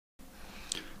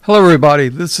Hello, everybody.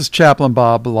 This is Chaplain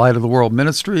Bob, Light of the World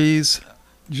Ministries.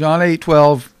 John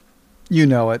 8:12, you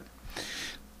know it.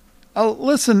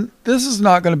 Listen, this is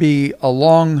not going to be a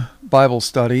long Bible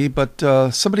study, but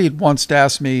somebody once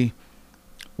asked me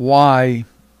why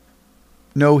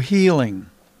no healing.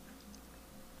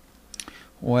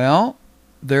 Well,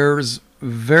 there's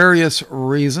various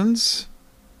reasons.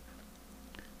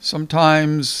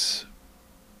 Sometimes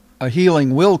a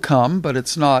healing will come, but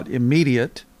it's not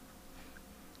immediate.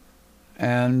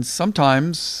 And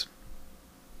sometimes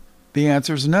the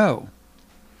answer is no.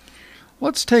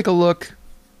 Let's take a look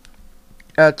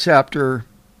at chapter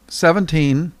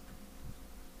 17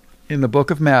 in the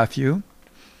book of Matthew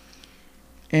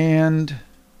and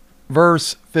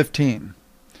verse 15.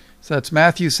 So that's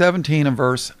Matthew 17 and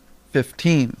verse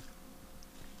 15.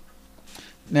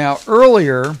 Now,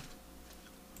 earlier,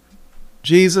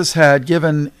 Jesus had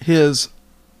given his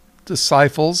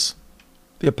disciples,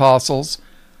 the apostles,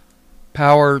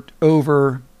 power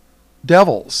over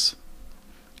devils.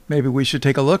 Maybe we should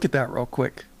take a look at that real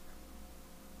quick.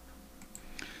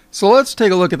 So let's take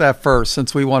a look at that first,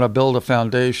 since we want to build a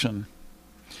foundation.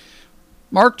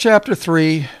 Mark chapter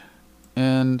 3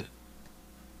 and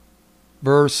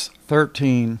verse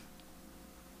 13.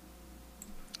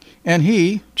 And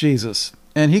he, Jesus,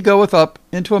 and he goeth up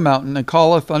into a mountain, and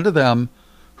calleth unto them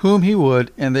whom he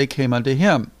would, and they came unto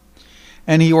him.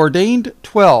 And he ordained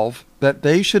 12, that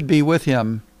they should be with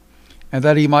him, and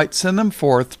that he might send them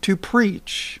forth to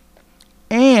preach,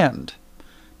 and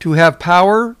to have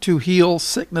power to heal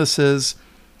sicknesses,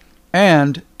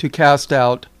 and to cast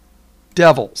out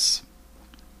devils.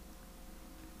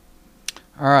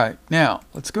 All right, now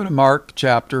let's go to Mark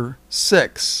chapter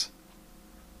 6.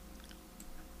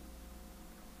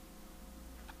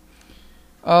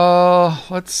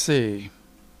 Let's see.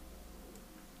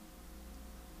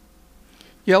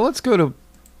 Yeah, let's go to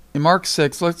in Mark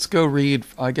 6. Let's go read,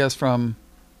 I guess, from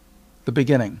the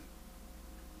beginning.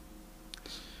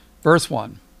 Verse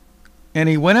 1. And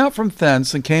he went out from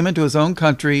thence and came into his own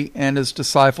country, and his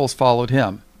disciples followed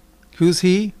him. Who's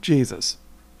he? Jesus.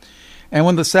 And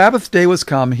when the Sabbath day was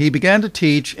come, he began to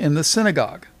teach in the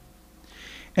synagogue.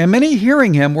 And many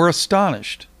hearing him were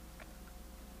astonished.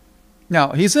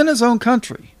 Now, he's in his own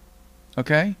country,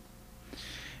 okay?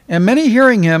 And many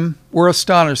hearing him were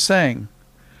astonished, saying,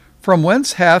 From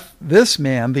whence hath this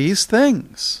man these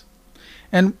things?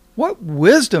 And what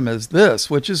wisdom is this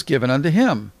which is given unto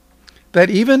him, that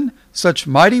even such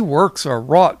mighty works are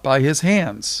wrought by his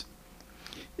hands?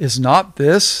 Is not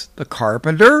this the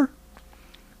carpenter,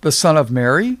 the son of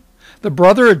Mary, the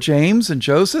brother of James and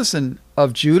Joseph, and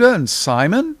of Judah and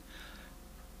Simon?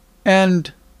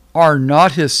 And are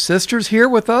not his sisters here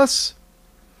with us?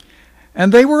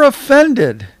 And they were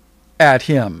offended at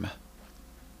him.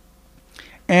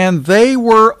 And they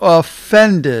were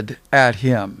offended at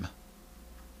him.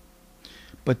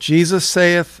 But Jesus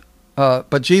said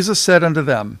unto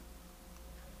them,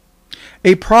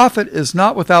 A prophet is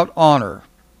not without honor,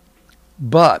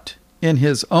 but in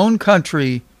his own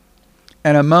country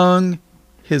and among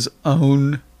his own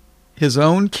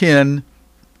kin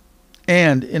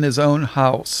and in his own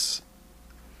house.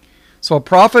 So a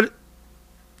prophet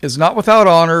is not without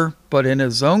honor, but in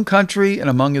his own country and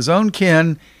among his own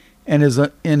kin and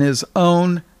in his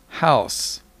own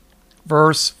house.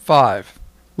 Verse 5.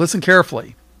 Listen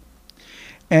carefully.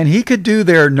 And he could do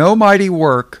there no mighty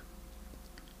work,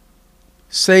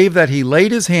 save that he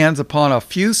laid his hands upon a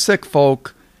few sick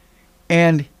folk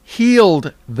and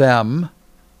healed them.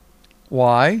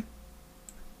 Why?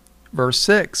 Verse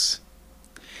 6.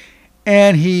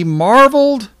 And he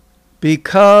marveled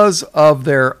because of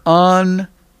their unbelief.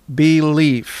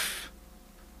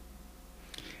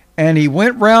 And he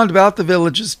went round about the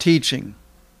villages teaching.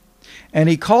 And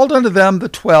he called unto them the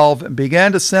 12, and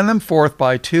began to send them forth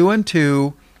by 2 and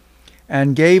 2,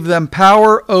 and gave them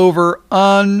power over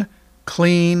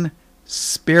unclean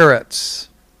spirits,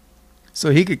 so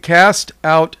he could cast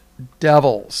out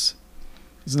devils.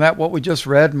 Isn't that what we just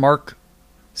read, Mark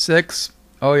 6?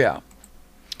 Oh, yeah.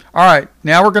 All right,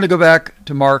 now we're going to go back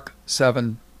to Mark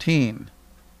 17.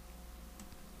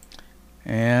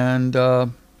 And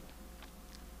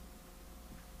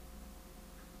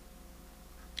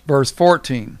verse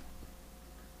 14.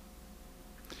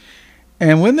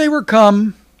 And when they were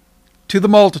come to the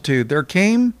multitude, there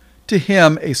came to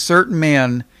him a certain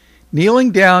man,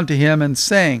 kneeling down to him and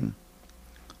saying,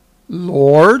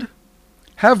 Lord,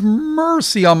 have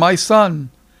mercy on my son,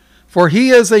 for he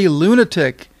is a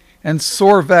lunatic and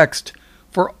sore vexed,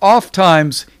 for oft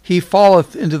times he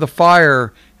falleth into the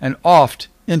fire, and oft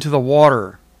into the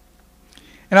water.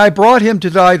 And I brought him to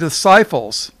thy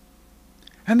disciples,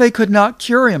 and they could not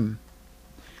cure him.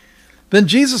 Then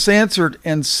Jesus answered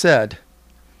and said,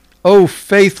 O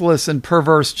faithless and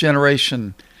perverse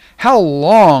generation, how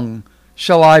long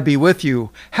shall I be with you?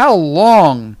 How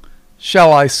long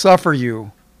shall I suffer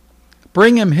you?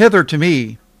 Bring him hither to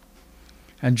me.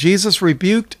 And Jesus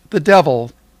rebuked the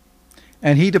devil,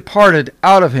 and he departed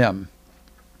out of him.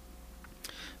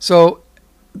 So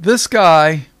this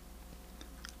guy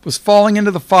was falling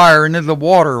into the fire and into the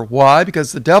water. Why?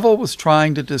 Because the devil was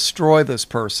trying to destroy this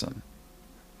person.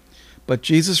 But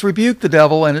Jesus rebuked the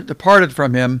devil, and it departed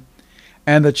from him,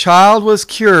 and the child was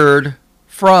cured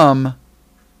from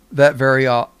that very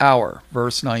hour.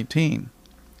 Verse 19.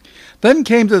 Then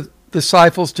came the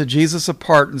disciples to Jesus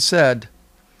apart and said,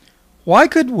 Why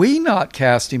could we not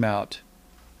cast him out?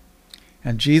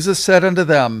 And Jesus said unto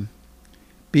them,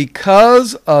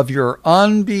 Because of your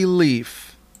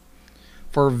unbelief.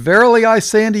 For verily I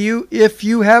say unto you, if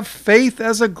you have faith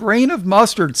as a grain of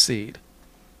mustard seed,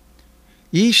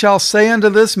 ye shall say unto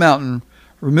this mountain,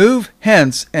 Remove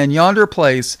hence and yonder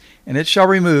place, and it shall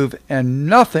remove, and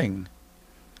nothing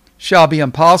shall be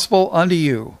impossible unto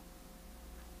you.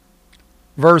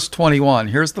 Verse 21,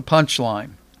 here's the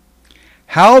punchline.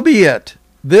 Howbeit,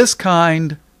 this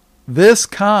kind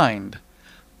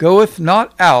goeth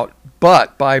not out,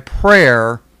 but by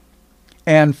prayer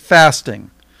and fasting.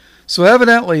 So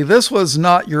evidently, this was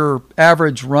not your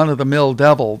average run-of-the-mill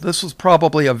devil. This was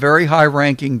probably a very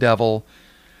high-ranking devil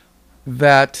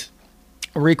that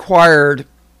required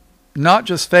not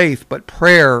just faith, but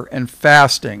prayer and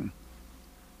fasting.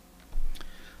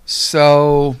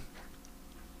 So,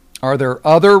 are there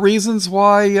other reasons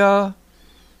why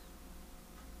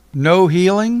no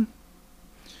healing?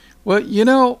 Well, you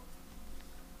know,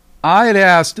 I had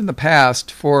asked in the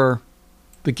past for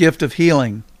the gift of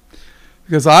healing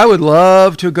because I would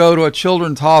love to go to a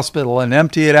children's hospital and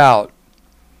empty it out.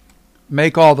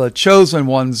 Make all the chosen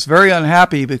ones very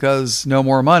unhappy because no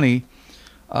more money.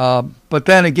 But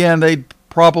then again, they'd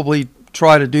probably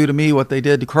try to do to me what they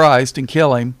did to Christ and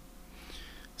kill him.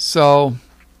 So,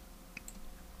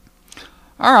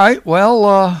 all right,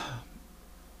 well,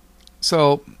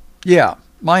 yeah,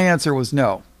 my answer was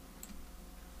no.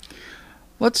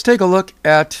 Let's take a look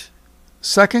at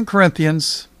 2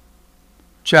 Corinthians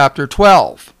chapter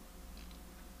 12.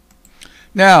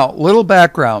 Now, little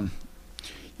background.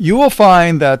 You will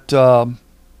find that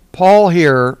Paul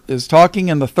here is talking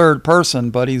in the third person,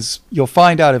 but you'll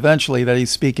find out eventually that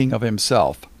he's speaking of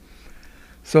himself.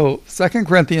 So 2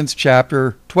 Corinthians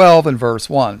chapter 12 and verse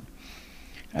 1.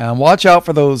 And watch out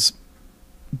for those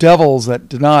devils that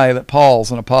deny that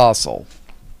Paul's an apostle.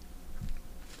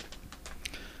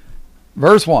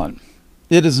 Verse 1.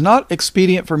 It is not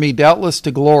expedient for me doubtless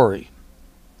to glory.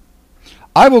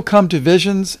 I will come to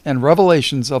visions and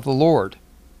revelations of the Lord.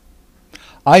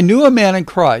 I knew a man in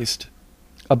Christ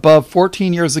above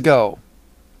 14 years ago.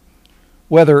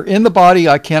 Whether in the body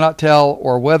I cannot tell,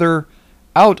 or whether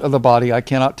out of the body I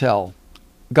cannot tell.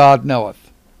 God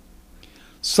knoweth.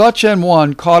 Such an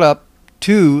one caught up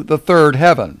to the third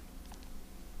heaven.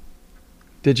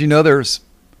 Did you know there's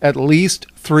at least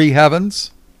 3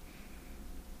 heavens?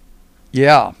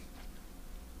 Yeah.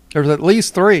 There's at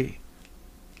least 3.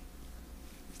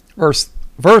 Verse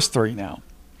 3 now.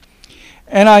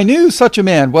 And I knew such a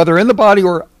man, whether in the body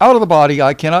or out of the body,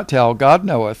 I cannot tell, God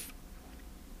knoweth,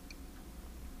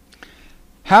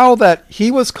 how that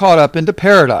he was caught up into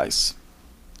paradise,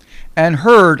 and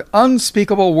heard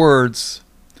unspeakable words,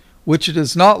 which it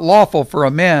is not lawful for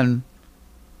a man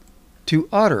to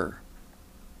utter.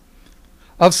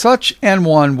 Of such an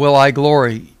one will I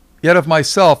glory, yet of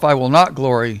myself I will not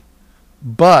glory,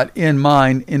 but in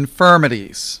mine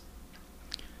infirmities.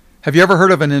 Have you ever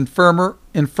heard of an infirmary?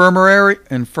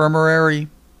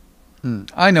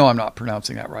 I know I'm not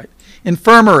pronouncing that right.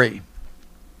 Infirmary.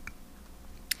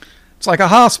 It's like a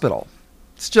hospital.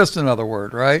 It's just another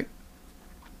word, right?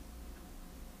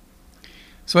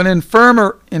 So an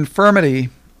infirmity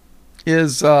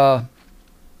is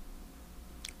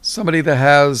somebody that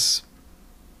has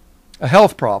a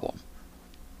health problem.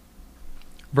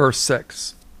 Verse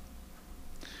 6.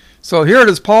 So here it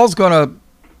is, Paul's going to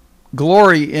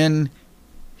glory in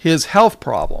his health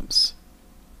problems,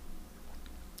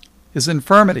 his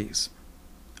infirmities.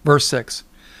 Verse 6.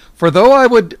 For though I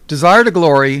would desire to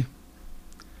glory,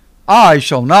 I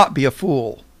shall not be a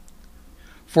fool.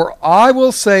 For I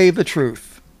will say the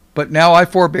truth, but now I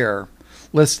forbear,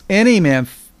 lest any man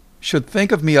should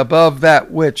think of me above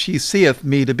that which he seeth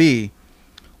me to be,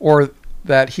 or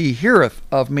that he heareth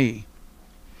of me.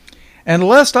 And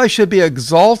lest I should be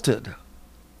exalted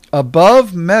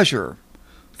above measure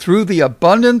through the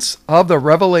abundance of the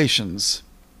revelations,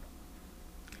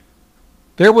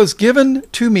 there was given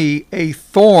to me a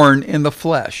thorn in the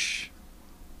flesh.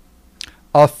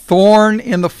 A thorn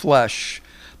in the flesh,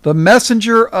 the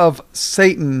messenger of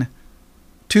Satan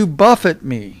to buffet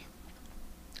me,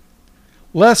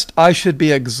 lest I should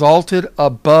be exalted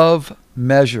above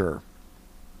measure.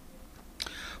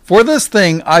 For this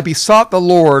thing I besought the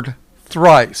Lord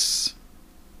thrice,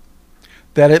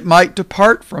 that it might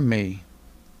depart from me.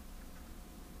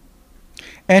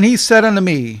 And he said unto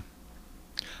me,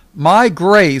 My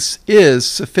grace is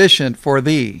sufficient for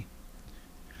thee,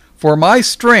 for my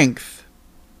strength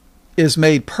is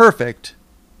made perfect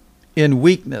in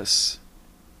weakness.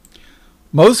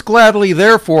 Most gladly,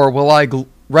 therefore, will I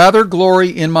rather glory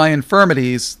in my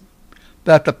infirmities,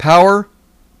 that the power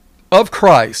of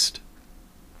Christ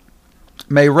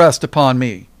may rest upon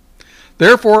me.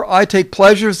 Therefore I take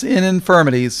pleasures in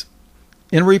infirmities,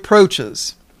 in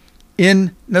reproaches,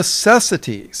 in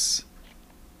necessities,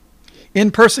 in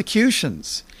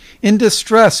persecutions, in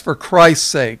distress for Christ's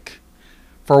sake.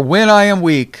 For when I am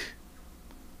weak,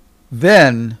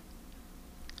 then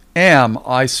am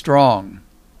I strong.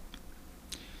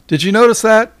 Did you notice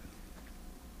that?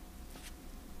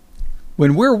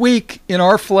 When we're weak in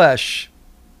our flesh,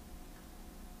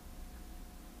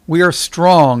 we are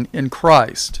strong in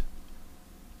Christ.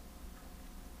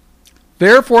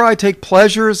 Therefore I take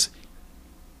pleasure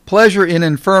in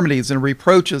infirmities and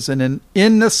reproaches and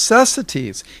in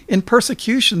necessities, in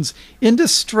persecutions, in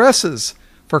distresses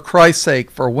for Christ's sake.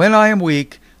 For when I am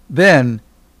weak, then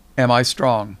am I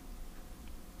strong.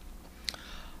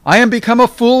 I am become a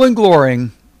fool in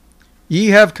glorying. Ye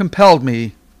have compelled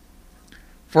me,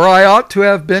 for I ought to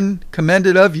have been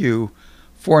commended of you.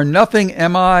 For nothing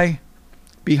am I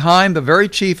behind the very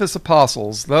chiefest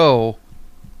apostles, though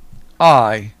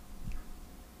I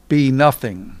be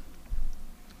nothing.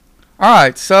 All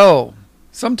right, so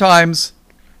sometimes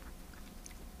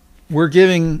we're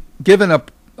given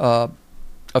a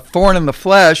thorn in the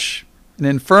flesh, an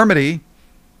infirmity,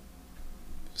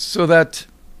 so that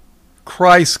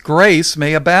Christ's grace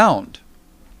may abound.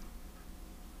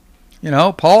 You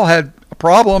know, Paul had a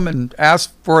problem and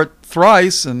asked for it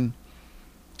thrice, and,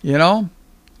 you know,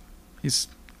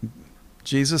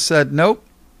 Jesus said, nope,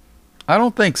 I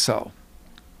don't think so.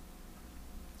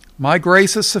 My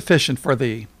grace is sufficient for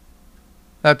thee.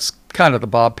 That's kind of the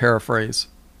Bob paraphrase.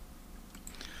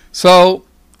 So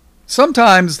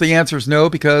sometimes the answer is no,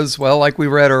 because, well, like we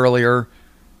read earlier,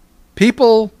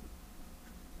 people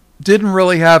didn't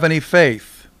really have any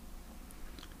faith.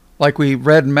 Like we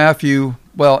read in Matthew,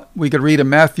 well, we could read in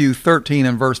Matthew 13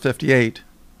 and verse 58.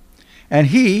 And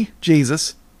he,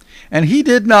 Jesus, and he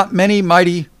did not many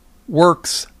mighty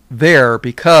works there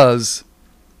because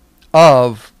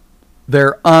of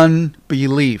their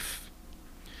unbelief.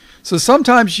 So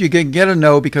sometimes you can get a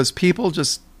no because people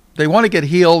just, they want to get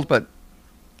healed, but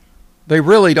they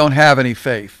really don't have any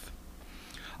faith.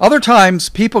 Other times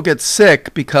people get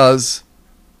sick because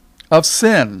of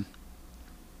sin,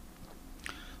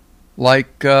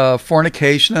 like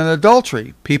fornication and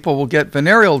adultery. People will get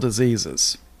venereal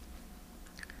diseases.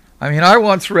 I mean, I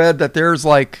once read that there's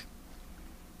like,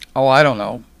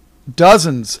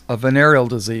 dozens of venereal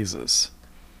diseases.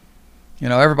 You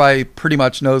know, everybody pretty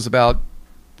much knows about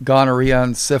gonorrhea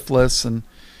and syphilis, and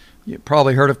you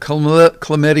probably heard of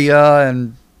chlamydia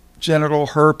and genital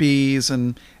herpes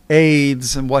and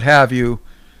AIDS and what have you.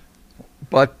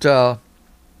 But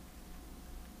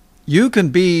you can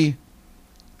be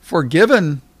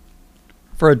forgiven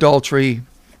for adultery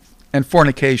and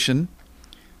fornication,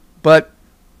 but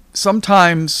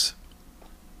sometimes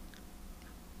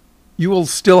you will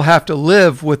still have to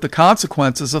live with the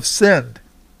consequences of sin.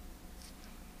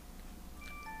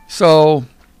 So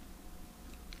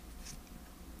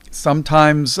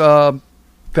sometimes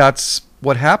that's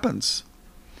what happens.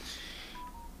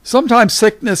 Sometimes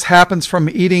sickness happens from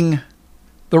eating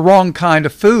the wrong kind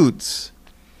of foods.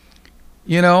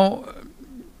 You know,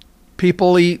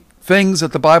 people eat things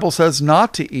that the Bible says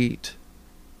not to eat.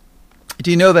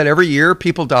 Do you know that every year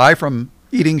people die from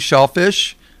eating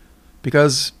shellfish?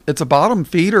 Because it's a bottom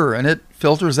feeder and it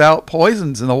filters out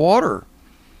poisons in the water.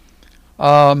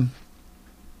 I'm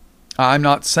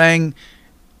not saying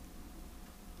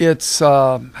it's,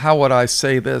 how would I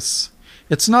say this?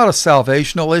 It's not a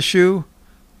salvational issue,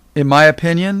 in my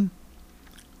opinion.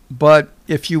 But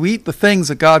if you eat the things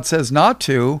that God says not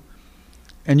to,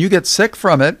 and you get sick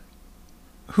from it,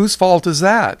 whose fault is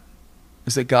that?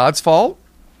 Is it God's fault?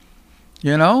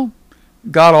 You know,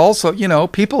 God also, you know,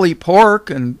 people eat pork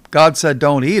and God said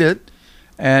don't eat it.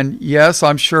 And yes,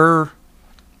 I'm sure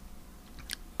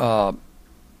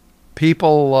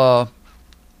people,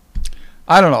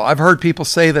 I don't know, I've heard people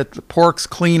say that the pork's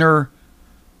cleaner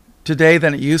today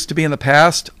than it used to be in the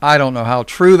past. I don't know how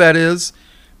true that is,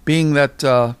 being that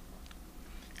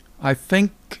I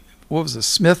think, what was it,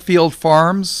 Smithfield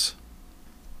Farms,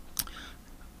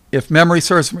 if memory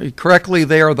serves me correctly,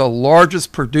 they are the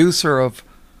largest producer of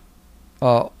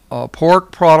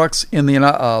pork products in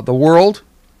the world.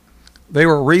 They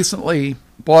were recently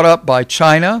bought up by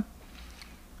China,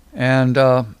 and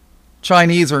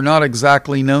Chinese are not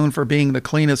exactly known for being the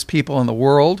cleanest people in the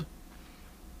world.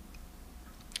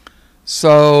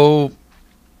 So,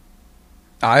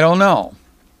 I don't know.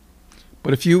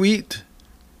 But if you eat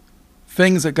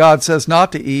things that God says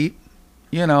not to eat,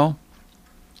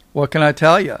 what can I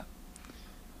tell you?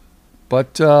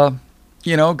 But,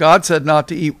 God said not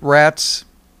to eat rats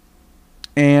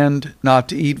and not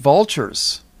to eat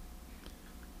vultures.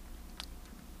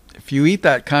 If you eat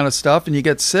that kind of stuff and you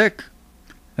get sick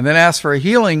and then ask for a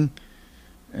healing,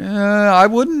 I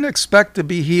wouldn't expect to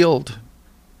be healed.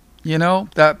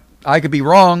 That I could be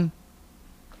wrong.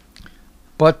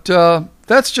 But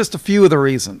that's just a few of the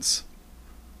reasons.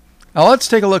 Now let's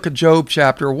take a look at Job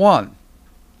chapter 1.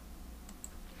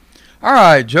 All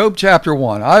right, Job chapter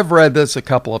 1. I've read this a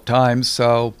couple of times,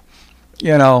 so,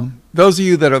 those of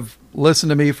you that have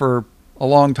listened to me for a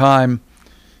long time,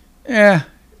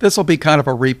 this will be kind of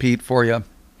a repeat for you.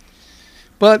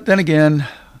 But then again,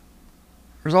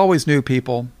 there's always new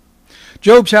people.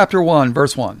 Job chapter 1,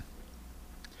 verse 1.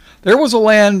 There was a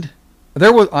man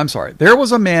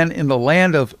in the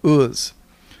land of Uz,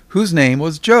 whose name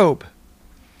was Job.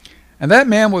 And that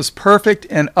man was perfect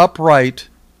and upright,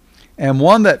 and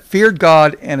one that feared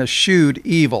God and eschewed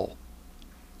evil.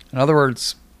 In other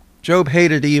words, Job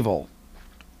hated evil.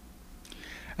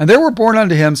 And there were born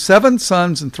unto him 7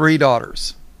 sons and 3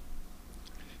 daughters.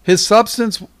 His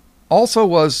substance also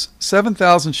was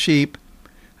 7,000 sheep,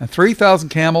 and 3,000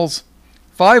 camels,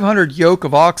 500 yoke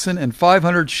of oxen, and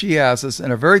 500 she-asses,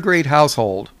 and a very great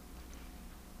household.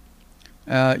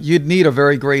 You'd need a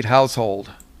very great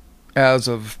household, as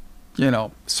of,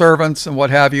 servants and what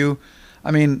have you.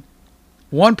 I mean,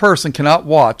 one person cannot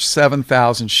watch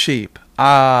 7,000 sheep.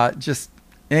 Just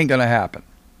ain't going to happen.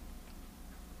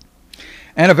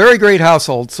 And a very great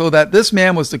household, so that this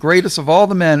man was the greatest of all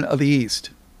the men of the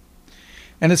east.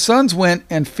 And his sons went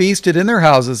and feasted in their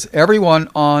houses, every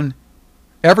one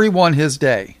his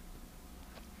day.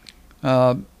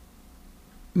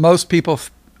 Most people,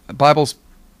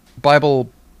 Bible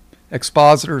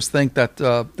expositors, think that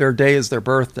their day is their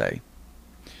birthday.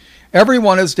 Every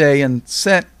one his day, and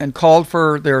sent and called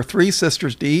for their 3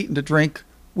 sisters to eat and to drink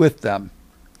with them.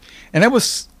 And it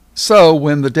was so,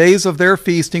 when the days of their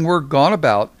feasting were gone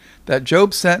about, that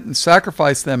Job sent and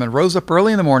sacrificed them, and rose up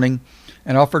early in the morning,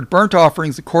 and offered burnt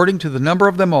offerings according to the number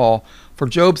of them all. For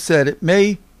Job said, It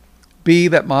may be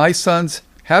that my sons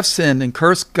have sinned and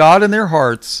cursed God in their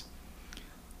hearts.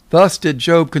 Thus did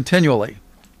Job continually.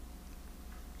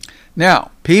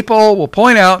 Now, people will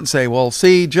point out and say, well,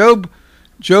 see, Job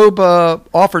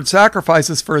offered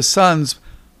sacrifices for his sons,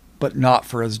 but not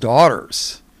for his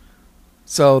daughters.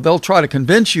 So they'll try to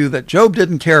convince you that Job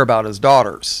didn't care about his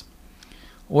daughters.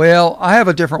 Well, I have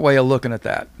a different way of looking at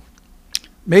that.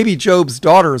 Maybe Job's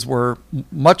daughters were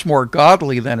much more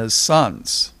godly than his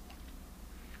sons.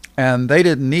 And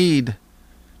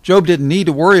Job didn't need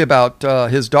to worry about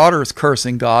his daughters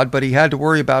cursing God, but he had to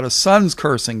worry about his sons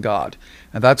cursing God.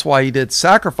 And that's why he did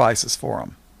sacrifices for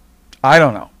them. I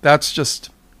don't know. That's just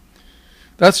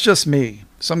me.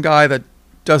 Some guy that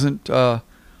doesn't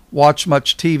watch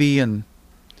much TV and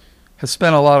has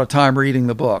spent a lot of time reading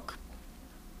the book.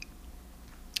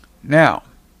 Now,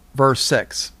 verse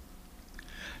 6.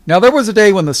 Now there was a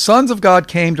day when the sons of God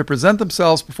came to present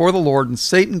themselves before the Lord, and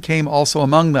Satan came also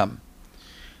among them.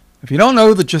 If you don't know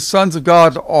who the sons of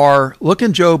God are, look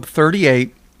in Job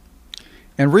 38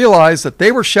 and realize that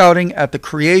they were shouting at the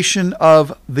creation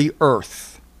of the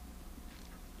earth.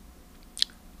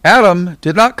 Adam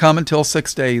did not come until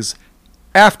 6 days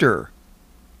after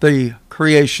the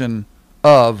creation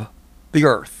of the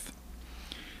earth.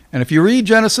 And if you read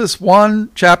Genesis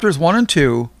 1, chapters 1 and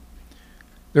 2,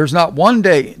 there's not one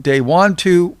day, day 1,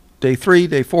 2, day 3,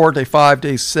 day 4, day 5,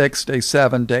 day 6, day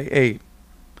 7, day 8.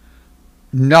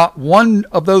 Not one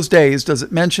of those days does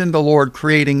it mention the Lord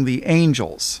creating the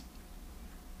angels.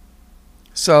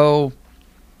 So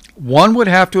one would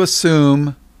have to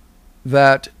assume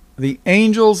that the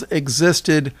angels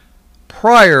existed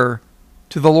prior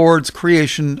to the Lord's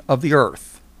creation of the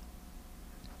earth.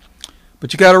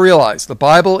 But you got to realize, the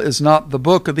Bible is not the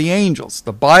book of the angels.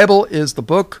 The Bible is the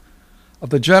book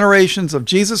of the generations of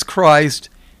Jesus Christ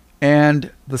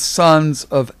and the sons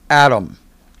of Adam.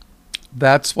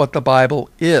 That's what the Bible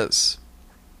is.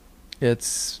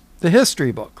 It's the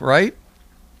history book, right?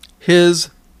 his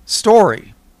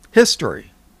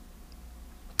history,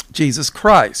 Jesus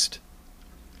Christ.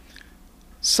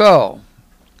 So,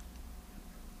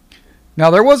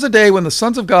 now there was a day when the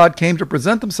sons of God came to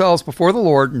present themselves before the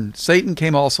Lord, and Satan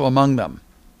came also among them.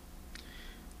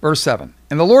 Verse 7,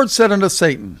 And the Lord said unto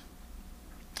Satan,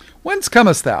 Whence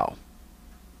comest thou?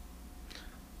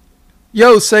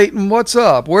 Yo, Satan, what's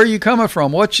up? Where are you coming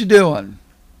from? What you doing?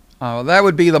 That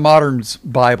would be the modern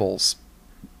Bible's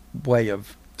way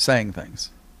of saying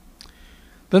things.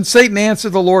 Then Satan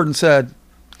answered the Lord and said,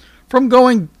 From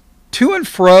going to and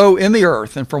fro in the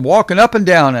earth, and from walking up and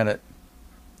down in it.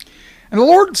 And the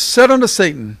Lord said unto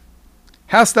Satan,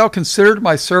 Hast thou considered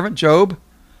my servant Job,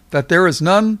 that there is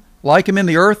none like him in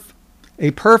the earth,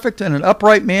 a perfect and an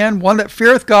upright man, one that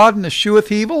feareth God and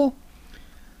escheweth evil?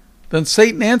 Then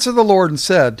Satan answered the Lord and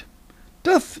said,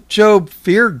 Doth Job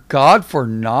fear God for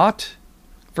naught,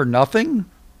 for nothing?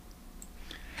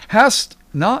 Hast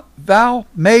not thou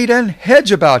made an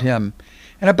hedge about him,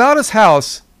 and about his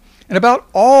house, and about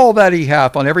all that he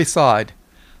hath on every side?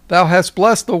 Thou hast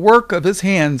blessed the work of his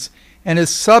hands, and his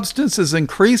substance is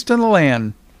increased in the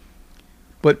land.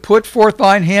 But put forth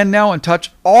thine hand now, and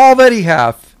touch all that he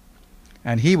hath,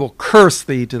 and he will curse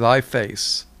thee to thy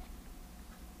face.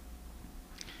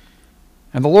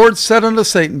 And the Lord said unto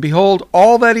Satan, Behold,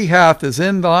 all that he hath is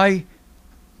in thy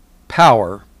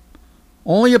power.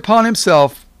 Only upon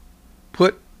himself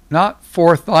put not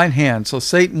forth thine hand. So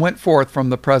Satan went forth from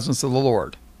the presence of the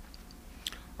Lord.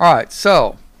 All right,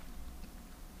 so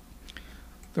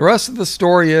the rest of the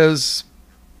story is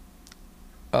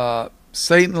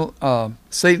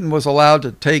Satan was allowed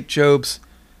to take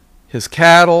his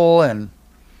cattle and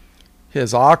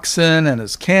his oxen and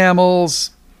his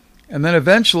camels, and then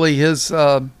eventually his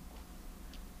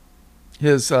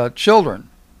children.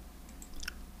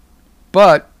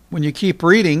 But when you keep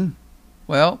reading,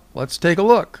 well, let's take a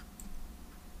look.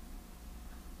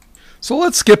 So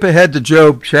let's skip ahead to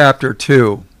Job chapter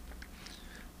 2,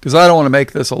 because I don't want to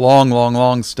make this a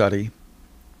long study.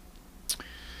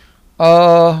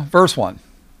 Verse 1.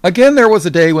 Again there was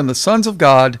a day when the sons of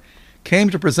God came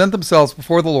to present themselves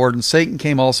before the Lord, and Satan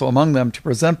came also among them to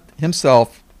present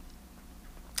himself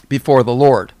before the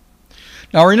Lord.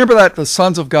 Now remember that the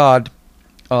sons of God,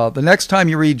 the next time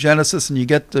you read Genesis and you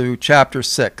get to chapter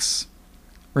 6,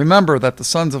 remember that the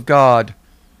sons of God,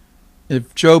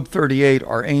 if Job 38,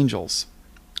 are angels.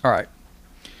 All right.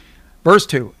 Verse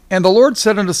 2. And the Lord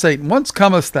said unto Satan, Whence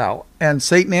comest thou? And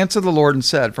Satan answered the Lord and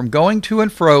said, From going to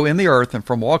and fro in the earth, and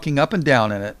from walking up and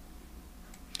down in it.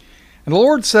 And the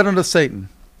Lord said unto Satan,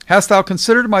 Hast thou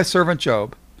considered my servant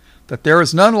Job, that there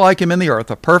is none like him in the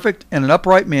earth, a perfect and an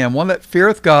upright man, one that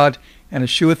feareth God and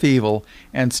escheweth evil,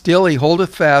 and still he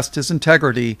holdeth fast his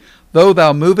integrity, though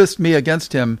thou movest me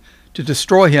against him to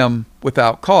destroy him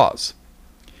without cause?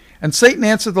 And Satan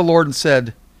answered the Lord and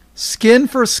said, Skin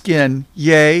for skin,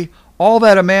 yea, all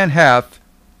that a man hath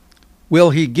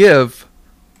will he give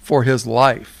for his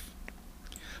life.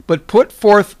 But put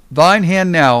forth thine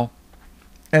hand now,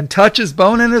 and touch his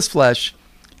bone and his flesh,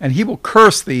 and he will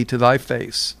curse thee to thy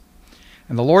face.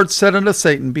 And the Lord said unto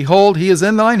Satan, Behold, he is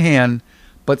in thine hand,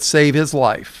 but save his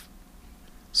life.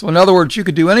 So in other words, you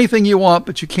could do anything you want,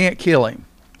 but you can't kill him.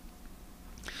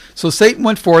 So Satan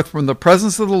went forth from the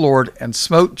presence of the Lord, and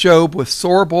smote Job with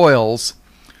sore boils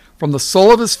from the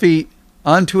sole of his feet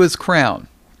unto his crown.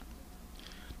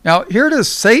 Now here it is,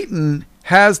 Satan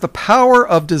has the power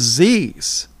of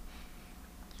disease.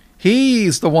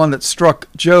 He's the one that struck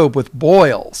Job with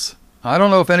boils. I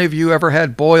don't know if any of you ever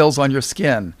had boils on your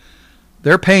skin.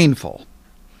 They're painful.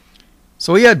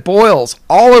 So he had boils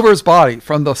all over his body,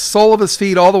 from the sole of his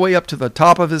feet all the way up to the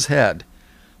top of his head.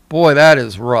 Boy, that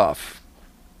is rough.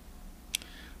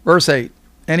 Verse 8.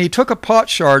 And he took a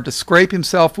potsherd to scrape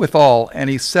himself withal, and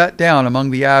he sat down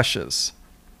among the ashes.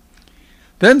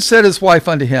 Then said his wife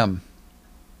unto him,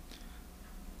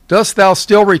 Dost thou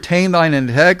still retain thine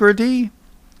integrity?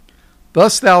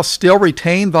 Dost thou still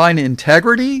retain thine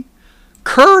integrity?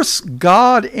 Curse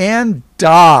God and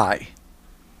die.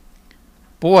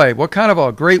 Boy, what kind of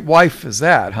a great wife is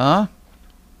that, huh?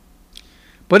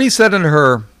 But he said unto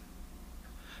her,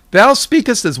 Thou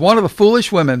speakest as one of the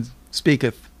foolish women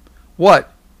speaketh.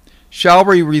 What? Shall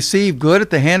we receive good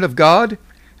at the hand of God,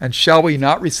 and shall we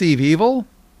not receive evil?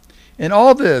 In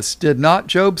all this did not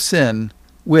Job sin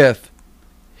with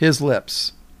his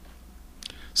lips.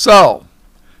 So,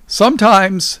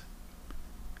 sometimes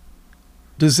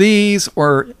disease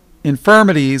or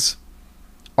infirmities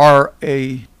are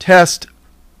a test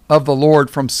of the Lord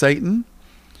from Satan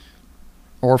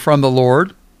or from the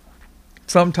Lord.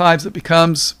 Sometimes it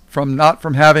becomes not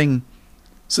from having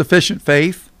sufficient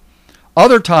faith.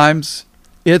 Other times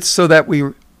It's so that we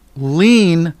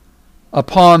lean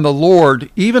upon the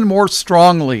Lord even more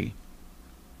strongly,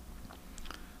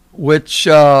 which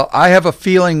I have a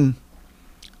feeling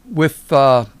with,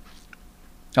 now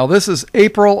this is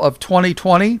April of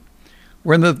 2020.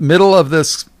 We're in the middle of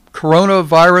this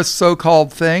coronavirus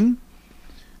so-called thing,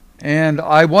 and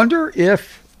I wonder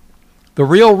if the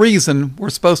real reason we're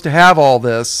supposed to have all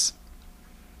this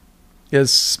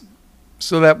is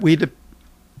so that we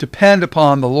depend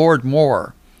upon the Lord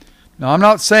more. Now, I'm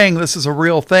not saying this is a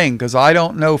real thing, because I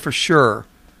don't know for sure.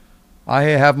 I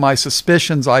have my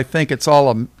suspicions. I think it's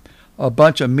all a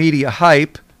bunch of media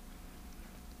hype,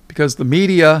 because the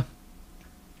media,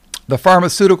 the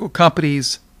pharmaceutical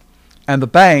companies, and the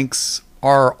banks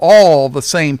are all the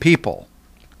same people.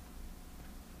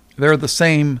 They're the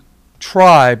same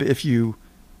tribe, if you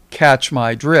catch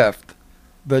my drift,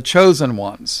 the chosen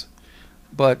ones.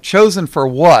 But chosen for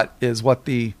what is what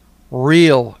the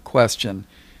real question.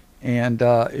 And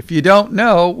if you don't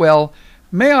know, well,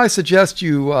 may I suggest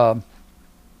you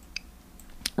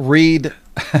read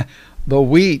The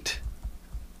Wheat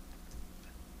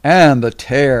and the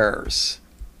Tares,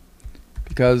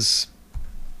 because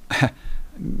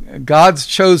God's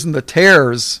chosen the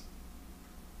tares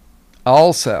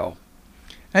also.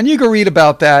 And you can read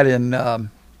about that in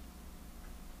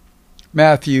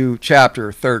Matthew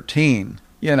chapter 13,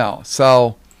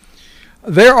 So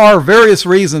there are various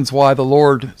reasons why the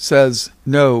Lord says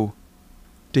no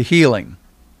to healing.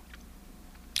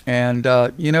 And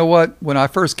you know what? When I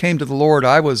first came to the Lord,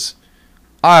 I was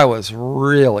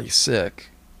really sick.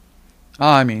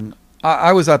 I mean,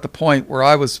 I was at the point where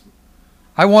I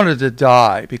wanted to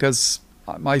die because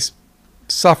my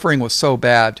suffering was so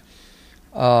bad.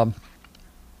 I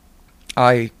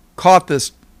caught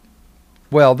this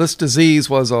disease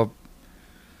was a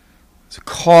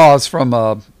cause from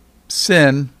a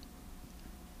sin,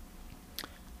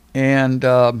 and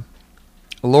the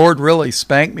Lord really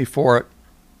spanked me for it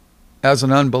as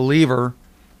an unbeliever,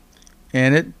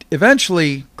 and it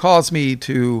eventually caused me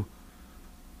to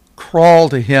crawl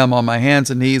to Him on my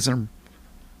hands and knees and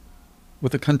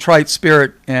with a contrite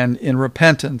spirit and in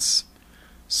repentance.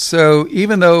 So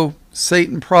even though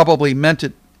Satan probably meant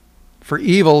it for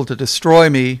evil to destroy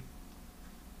me,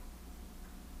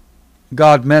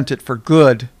 God meant it for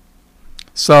good.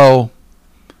 So,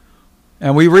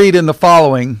 and we read in the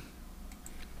following,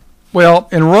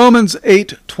 in Romans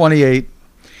 8:28,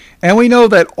 and we know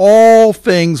that all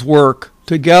things work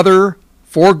together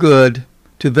for good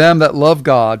to them that love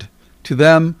God, to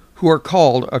them who are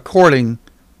called according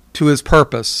to His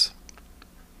purpose.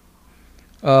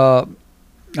 I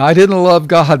didn't love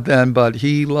God then, but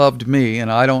He loved me,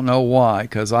 and I don't know why,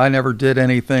 because I never did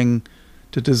anything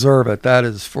to deserve it. That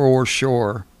is for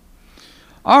sure.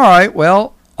 All right,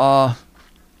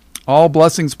 all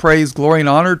blessings, praise, glory, and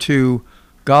honor to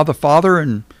God the Father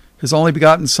and His only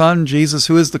begotten Son, Jesus,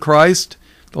 who is the Christ,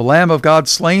 the Lamb of God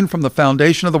slain from the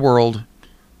foundation of the world.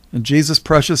 In Jesus'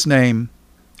 precious name,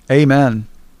 amen.